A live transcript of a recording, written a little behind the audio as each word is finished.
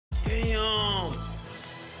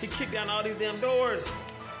He kicked down all these damn doors.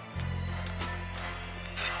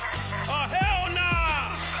 Oh, hell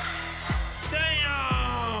nah!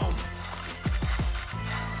 Damn!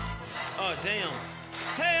 Oh, damn.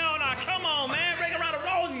 Hell nah, come on, man. Break around the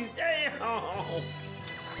Rosies, damn!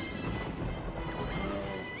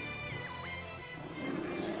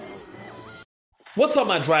 What's up,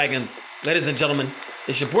 my dragons? Ladies and gentlemen,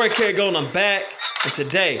 it's your boy Kerrigo, and I'm back. And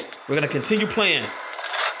today, we're gonna continue playing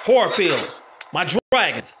Horrorfield. My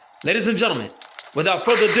dragons, ladies and gentlemen, without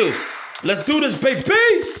further ado, let's do this, baby!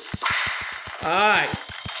 Alright.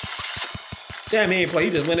 Damn, he ain't play.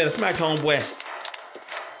 He just went there and smacked homeboy.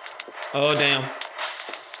 Oh, damn.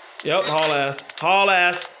 Yep, haul ass. Haul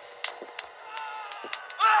ass.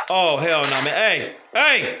 Oh, hell no, man. Hey,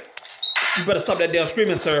 hey! You better stop that damn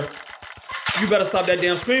screaming, sir. You better stop that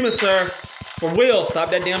damn screaming, sir. For real,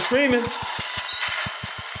 stop that damn screaming.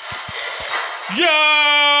 Yo!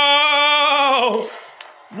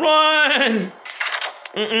 Run!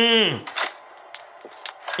 Mm-mm.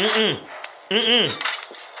 Mm-mm. Mm-mm.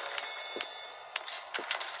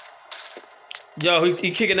 Yo,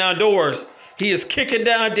 he kicking down doors. He is kicking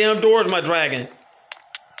down damn doors, my dragon.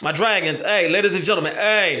 My dragons. Hey, ladies and gentlemen.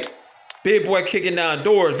 Hey. Big boy kicking down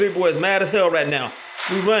doors. Big boy is mad as hell right now.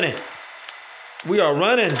 We running. We are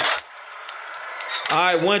running. All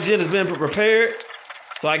right, one gen has been prepared.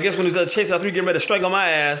 So I guess when he's chasing after me, getting ready to strike on my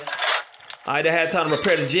ass. All right, they had time to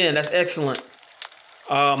prepare the gen. That's excellent.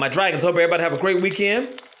 My dragons, hope everybody have a great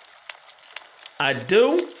weekend. I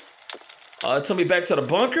do. Tell me back to the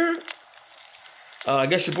bunker. I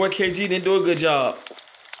guess your boy KG didn't do a good job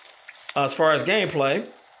as far as gameplay.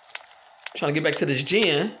 Trying to get back to this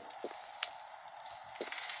gen.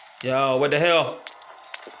 Yo, what the hell?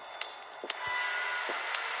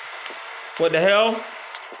 What the hell?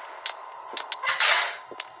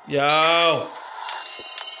 Yo.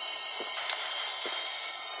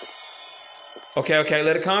 Okay,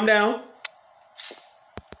 let it calm down.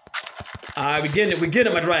 All right, we getting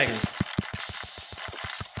it, my dragons.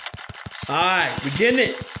 All right, we getting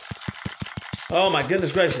it. Oh my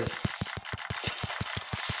goodness gracious.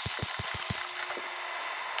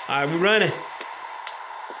 All right, we running.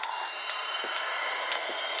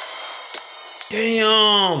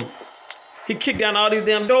 Damn. He kicked down all these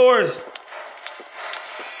damn doors.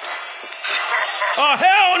 Oh,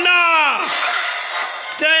 hell nah!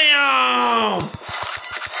 Damn!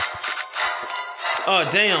 Oh,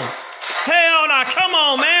 damn. Hell nah, come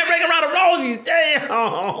on, man. Break around the Rosies, damn!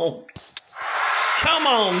 Come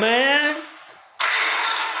on, man.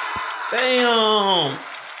 Damn. All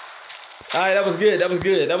right, that was good, that was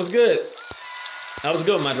good, that was good. That was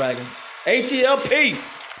good, my dragons. H-E-L-P.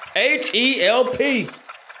 H-E-L-P.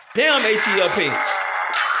 Damn, H-E-L-P.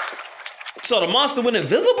 So the monster went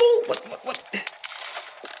invisible? What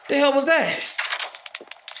the hell was that?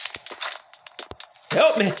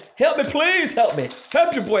 Help me, please help me.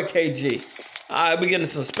 Help your boy KG. All right, we getting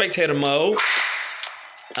some spectator mode.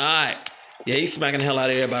 All right. Yeah, he's smacking the hell out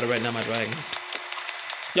of everybody right now, my dragons.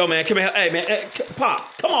 Yo, man, come here. Hey, man, hey,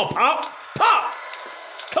 Pop. Come on, Pop. Pop.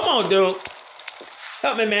 Come on, dude.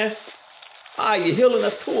 Help me, man. Ah, you're healing.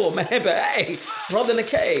 That's cool, man. But hey, brother in the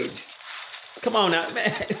cage. Come on now,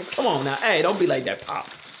 man. Come on now. Hey, don't be like that, Pop.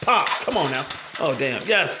 Pop. Come on now. Oh, damn.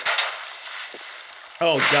 Yes.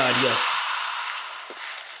 Oh, God, yes.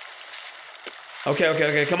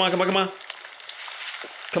 Okay. Come on. Come on.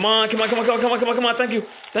 Thank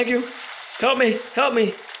you. Help me.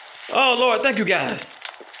 Oh, Lord. Thank you, guys.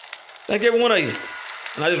 Thank every one of you.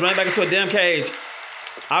 And I just ran back into a damn cage.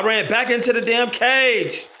 I ran back into the damn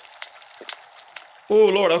cage. Oh,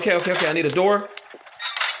 Lord. Okay. I need a door.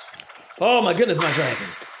 Oh, my goodness, my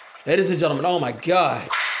dragons. Ladies and gentlemen, oh, my God.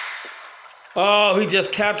 Oh, he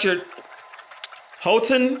just captured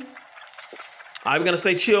Houghton. I'm going to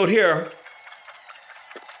stay chilled here.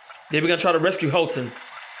 Then we're going to try to rescue Houghton.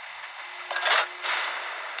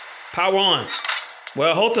 Power on.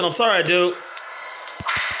 Well, Houghton, I'm sorry, dude.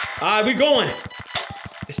 All right, we going.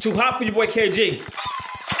 It's too hot for your boy KG.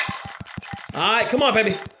 All right, come on,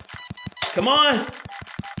 baby. Come on.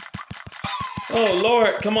 Oh,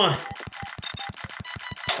 Lord, come on.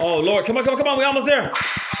 Oh, Lord, come on. We almost there.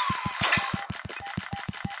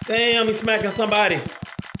 Damn, he's smacking somebody.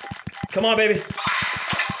 Come on, baby.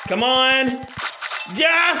 Come on.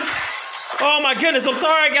 Yes! Oh, my goodness. I'm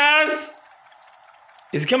sorry, guys.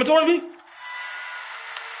 Is he coming towards me?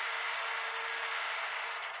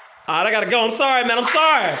 All right, I got to go. I'm sorry, man.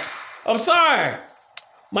 I'm sorry.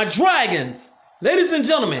 My dragons. Ladies and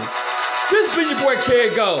gentlemen, this has been your boy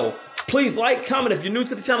Kerrigo. Please like, comment. If you're new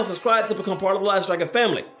to the channel, subscribe to become part of the Last Dragon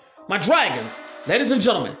family. My dragons. Ladies and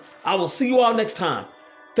gentlemen, I will see you all next time.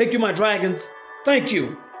 Thank you, my dragons. Thank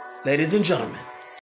you. ladies and gentlemen,